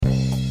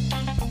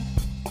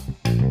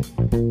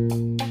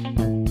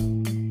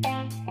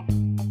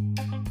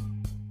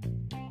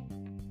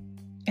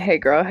Hey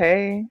girl,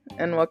 hey,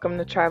 and welcome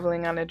to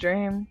Traveling on a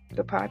Dream,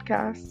 the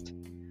podcast.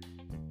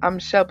 I'm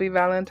Shelby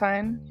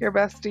Valentine, your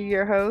bestie,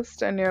 your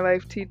host, and your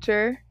life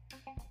teacher.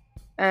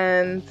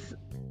 And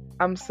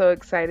I'm so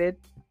excited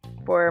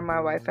for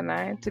my wife and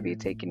I to be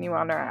taking you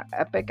on our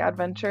epic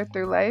adventure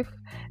through life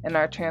and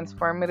our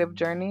transformative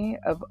journey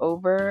of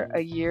over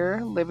a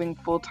year living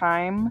full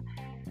time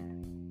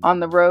on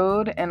the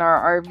road in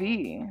our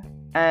RV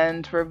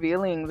and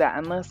revealing the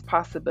endless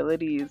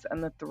possibilities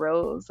and the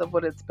thrills of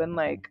what it's been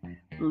like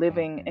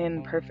living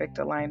in perfect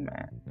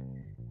alignment.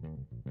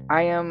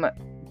 I am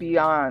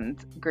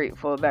beyond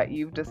grateful that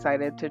you've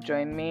decided to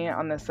join me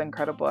on this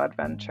incredible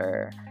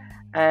adventure.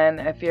 And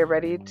if you're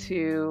ready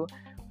to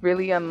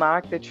really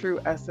unlock the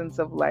true essence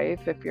of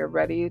life, if you're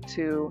ready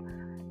to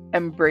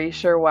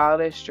embrace your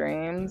wildest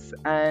dreams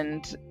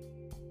and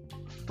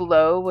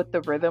flow with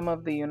the rhythm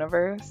of the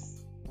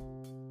universe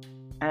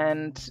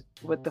and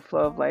with the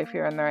flow of life,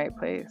 you're in the right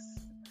place.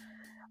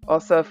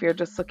 Also, if you're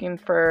just looking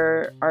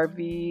for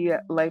RV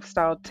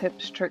lifestyle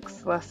tips,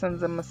 tricks,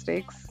 lessons, and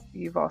mistakes,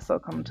 you've also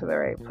come to the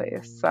right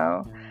place.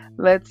 So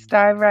let's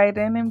dive right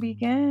in and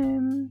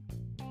begin.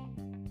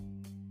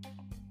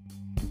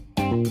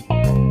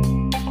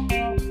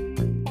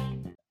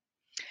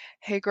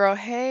 Hey, girl,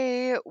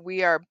 hey,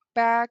 we are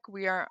back.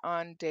 We are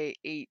on day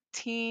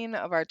 18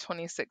 of our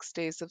 26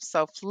 days of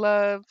self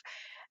love.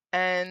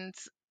 And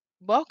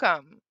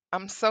welcome.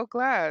 I'm so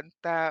glad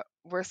that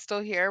we're still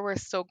here. We're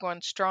still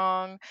going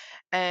strong,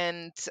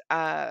 and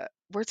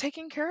we're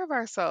taking care of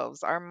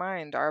ourselves, our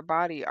mind, our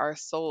body, our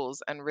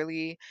souls, and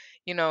really,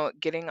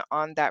 getting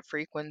on that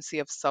frequency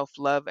of self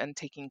love and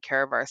taking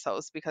care of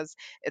ourselves because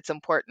it's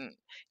important.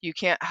 You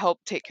can't help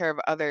take care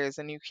of others,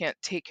 and you can't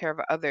take care of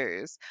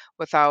others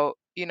without,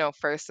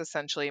 first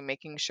essentially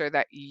making sure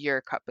that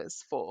your cup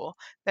is full.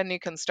 Then you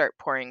can start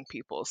pouring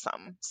people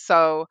some.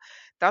 So,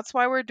 that's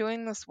why we're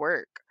doing this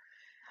work.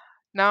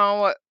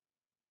 Now,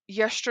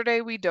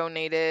 yesterday we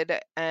donated,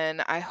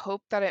 and I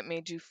hope that it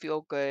made you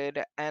feel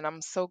good. And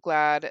I'm so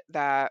glad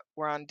that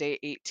we're on day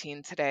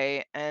 18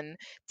 today. And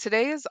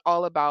today is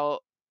all about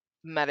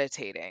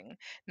meditating.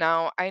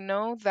 Now, I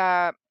know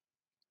that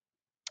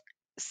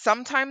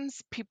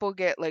sometimes people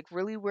get like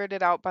really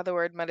weirded out by the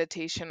word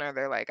meditation, or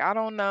they're like, I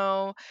don't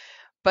know.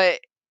 But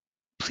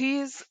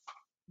please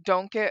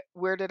don't get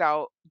weirded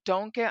out.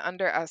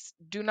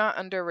 Do not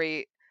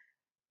underrate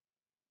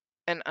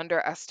and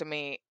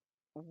underestimate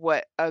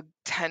what a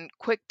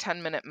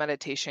 10-minute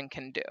meditation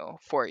can do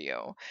for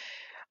you.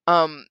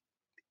 Um,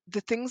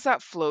 the things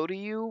that flow to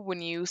you when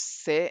you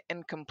sit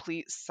in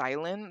complete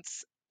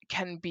silence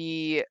can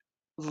be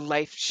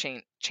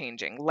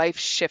changing, life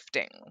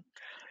shifting.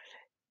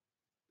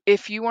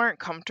 If you aren't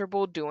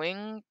comfortable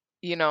doing,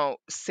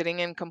 sitting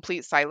in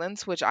complete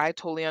silence, which I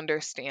totally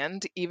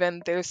understand,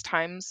 even there's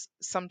times,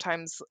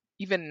 sometimes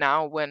even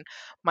now, when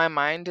my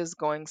mind is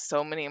going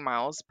so many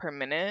miles per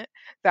minute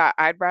that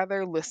I'd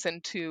rather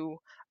listen to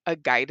a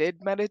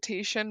guided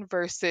meditation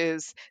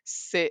versus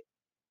sit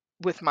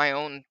with my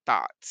own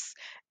thoughts.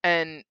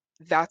 And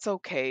that's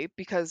okay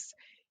because,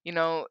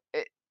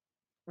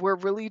 we're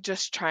really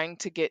just trying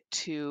to get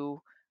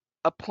to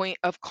a point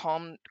of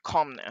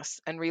calmness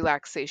and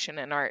relaxation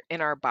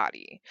in our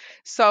body.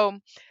 So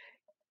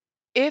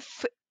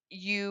if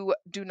you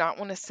do not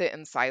want to sit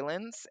in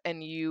silence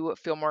and you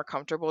feel more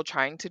comfortable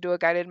trying to do a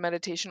guided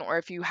meditation, or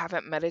if you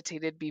haven't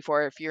meditated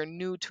before, if you're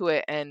new to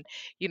it and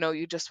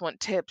you just want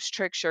tips,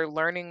 tricks, you're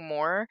learning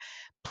more,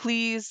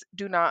 please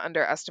do not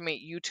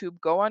underestimate YouTube.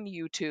 Go on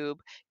YouTube,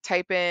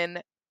 type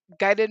in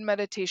guided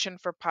meditation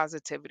for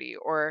positivity,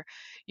 or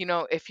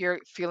if you're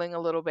feeling a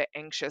little bit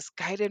anxious,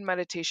 guided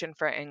meditation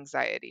for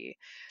anxiety.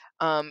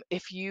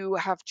 If you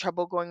have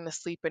trouble going to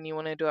sleep and you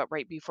want to do it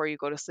right before you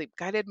go to sleep,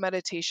 guided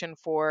meditation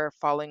for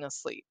falling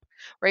asleep,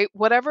 right?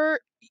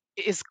 Whatever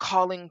is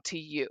calling to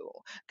you,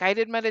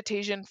 guided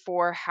meditation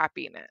for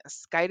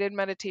happiness, guided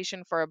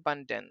meditation for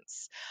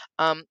abundance,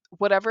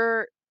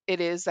 whatever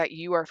it is that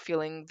you are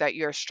feeling that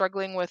you're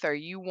struggling with or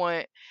you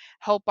want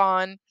help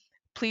on,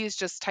 please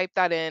just type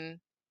that in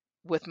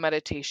with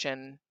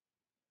meditation,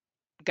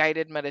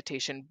 guided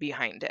meditation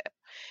behind it.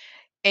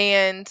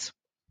 And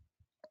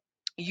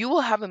you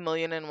will have a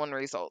million and one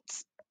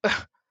results.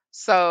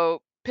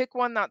 So pick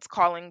one that's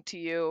calling to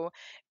you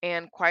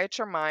and quiet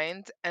your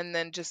mind, and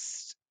then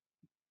just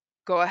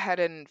go ahead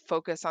and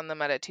focus on the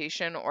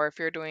meditation. Or if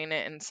you're doing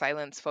it in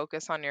silence,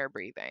 focus on your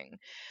breathing.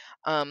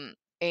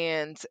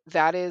 And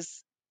that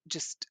is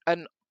just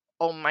an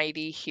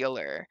almighty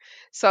healer.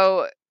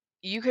 So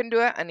you can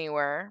do it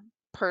anywhere.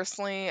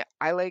 Personally,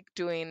 I like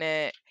doing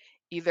it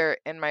either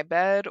in my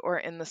bed or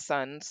in the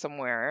sun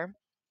somewhere.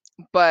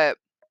 But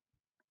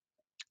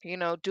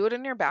do it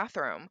in your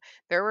bathroom.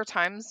 There were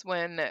times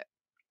when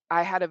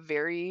I had a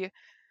very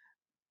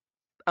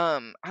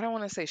I don't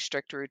want to say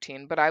strict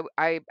routine, but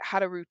I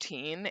had a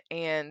routine,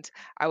 and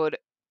I would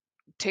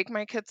take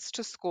my kids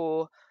to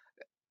school,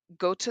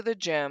 go to the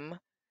gym,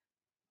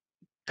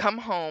 come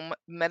home,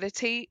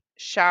 meditate,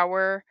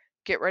 shower,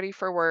 get ready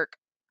for work,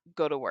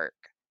 go to work.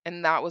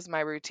 And that was my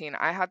routine.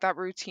 I had that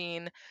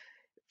routine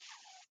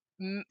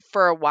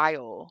for a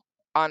while,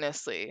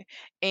 honestly.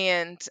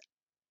 And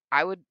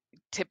I would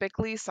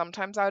typically,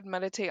 sometimes I would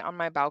meditate on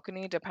my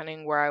balcony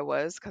depending where I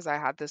was, because I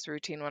had this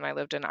routine when I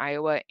lived in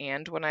Iowa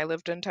and when I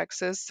lived in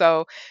Texas.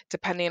 So,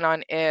 depending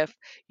on if,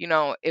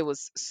 it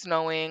was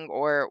snowing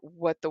or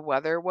what the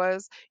weather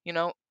was,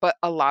 but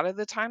a lot of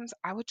the times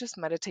I would just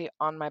meditate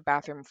on my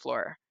bathroom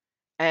floor.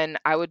 And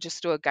I would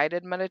just do a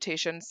guided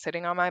meditation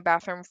sitting on my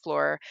bathroom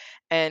floor.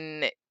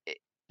 And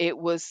it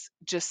was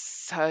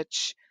just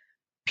such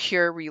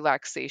pure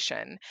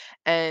relaxation.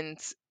 And,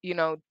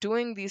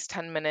 doing these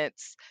 10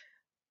 minutes,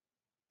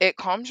 it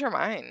calms your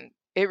mind.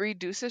 It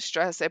reduces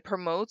stress. It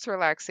promotes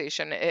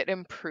relaxation. It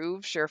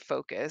improves your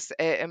focus.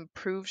 It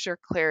improves your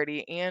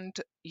clarity and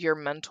your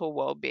mental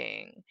well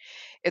being.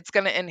 It's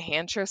going to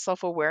enhance your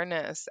self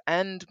awareness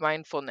and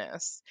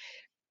mindfulness,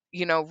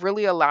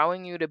 really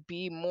allowing you to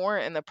be more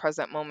in the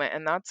present moment.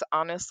 And that's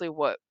honestly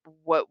what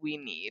we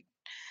need,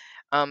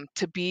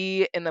 to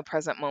be in the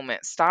present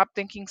moment. Stop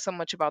thinking so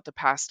much about the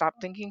past. Stop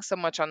thinking so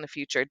much on the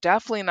future.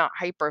 Definitely not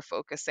hyper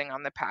focusing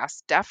on the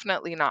past.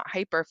 Definitely not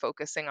hyper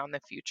focusing on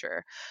the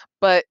future,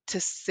 but to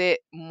sit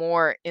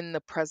more in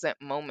the present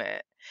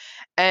moment.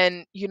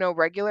 And,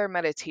 regular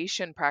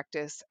meditation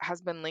practice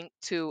has been linked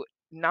to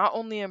not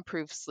only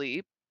improve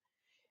sleep,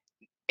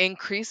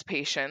 increase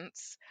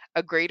patience,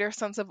 a greater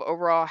sense of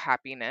overall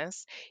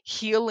happiness,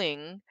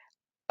 healing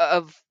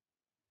of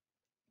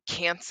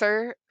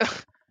cancer,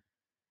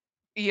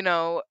 you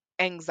know,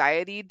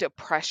 anxiety,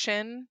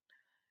 depression,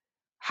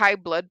 high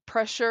blood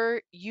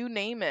pressure, you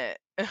name it.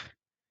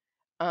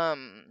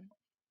 Um,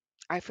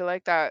 I feel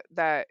like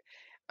that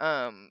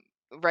um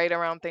right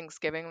around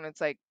Thanksgiving when it's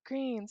like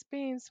greens,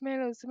 beans,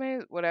 tomatoes,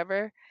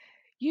 whatever,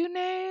 you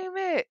name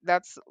it.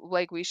 That's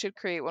like we should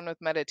create one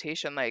with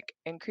meditation, like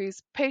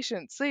increase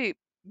patience, sleep,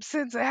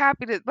 sense of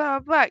happiness, blah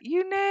blah,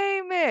 you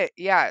name it.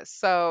 Yeah.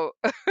 So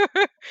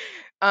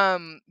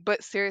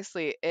but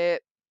seriously,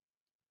 it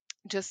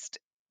just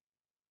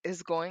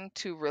is going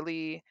to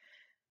really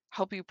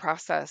help you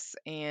process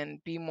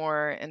and be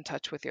more in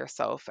touch with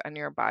yourself and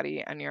your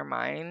body and your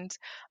mind.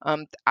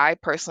 I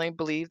personally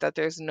believe that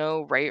there's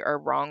no right or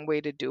wrong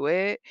way to do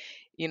it.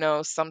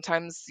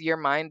 Sometimes your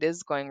mind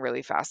is going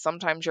really fast.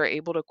 Sometimes you're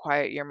able to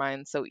quiet your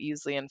mind so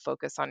easily and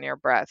focus on your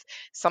breath.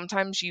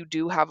 Sometimes you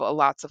do have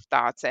lots of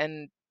thoughts,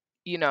 and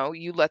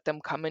you let them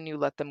come and you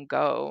let them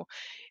go.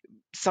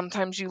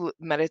 Sometimes you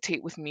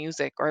meditate with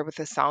music or with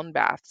a sound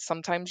bath.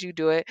 Sometimes you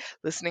do it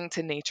listening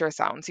to nature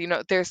sounds.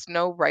 There's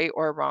no right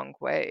or wrong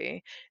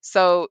way.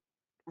 So,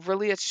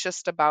 really, it's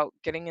just about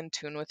getting in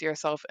tune with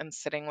yourself and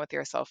sitting with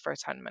yourself for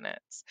 10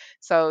 minutes.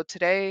 So,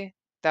 today,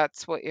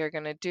 that's what you're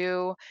going to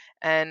do.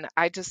 And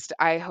I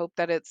hope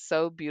that it's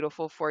so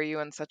beautiful for you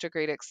and such a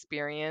great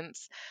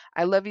experience.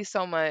 I love you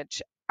so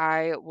much.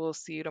 I will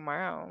see you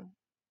tomorrow.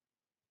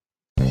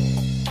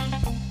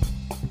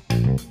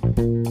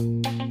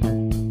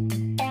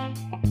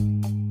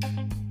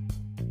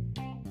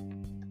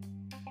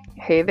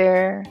 Hey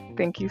there.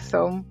 Thank you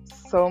so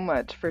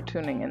much for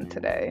tuning in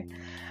today.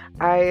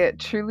 I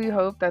truly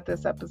hope that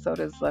this episode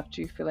has left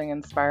you feeling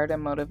inspired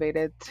and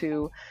motivated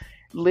to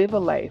live a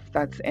life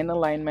that's in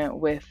alignment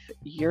with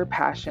your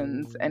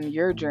passions and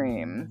your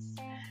dreams.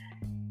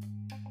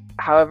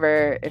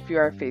 However, if you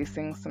are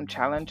facing some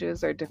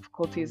challenges or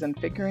difficulties in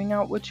figuring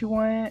out what you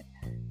want,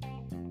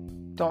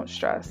 don't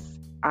stress.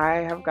 I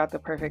have got the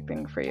perfect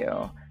thing for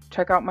you.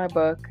 Check out my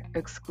book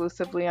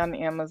exclusively on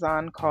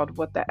Amazon called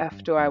What the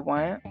F Do I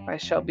Want by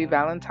Shelby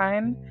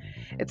Valentine.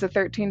 It's a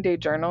 13-day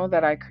journal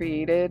that I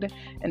created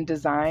and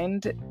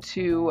designed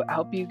to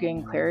help you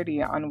gain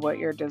clarity on what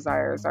your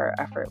desires are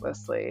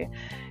effortlessly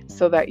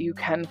so that you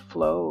can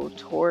flow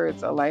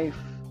towards a life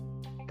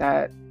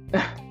that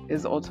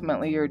is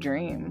ultimately your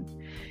dream.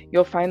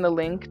 You'll find the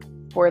link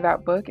for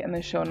that book in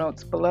the show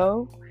notes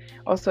below.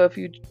 Also, if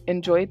you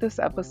enjoyed this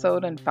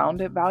episode and found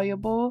it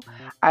valuable,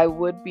 I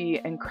would be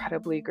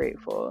incredibly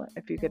grateful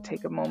if you could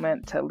take a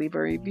moment to leave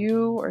a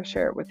review or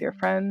share it with your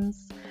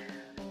friends.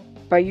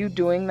 By you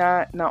doing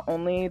that, not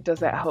only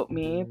does it help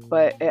me,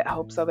 but it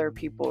helps other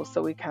people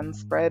so we can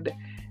spread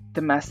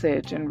the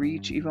message and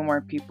reach even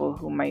more people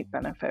who might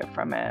benefit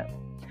from it.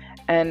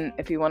 And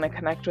if you want to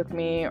connect with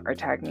me or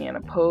tag me in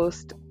a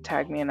post,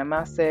 tag me in a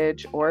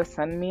message, or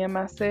send me a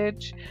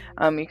message,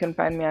 you can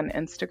find me on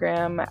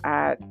Instagram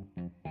at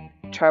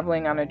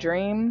Traveling on a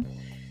Dream.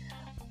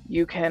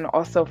 You can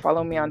also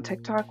follow me on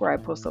TikTok, where I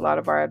post a lot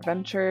of our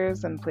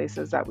adventures and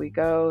places that we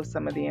go,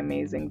 some of the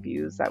amazing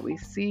views that we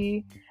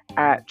see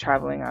at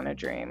Traveling on a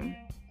Dream.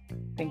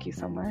 Thank you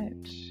so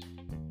much.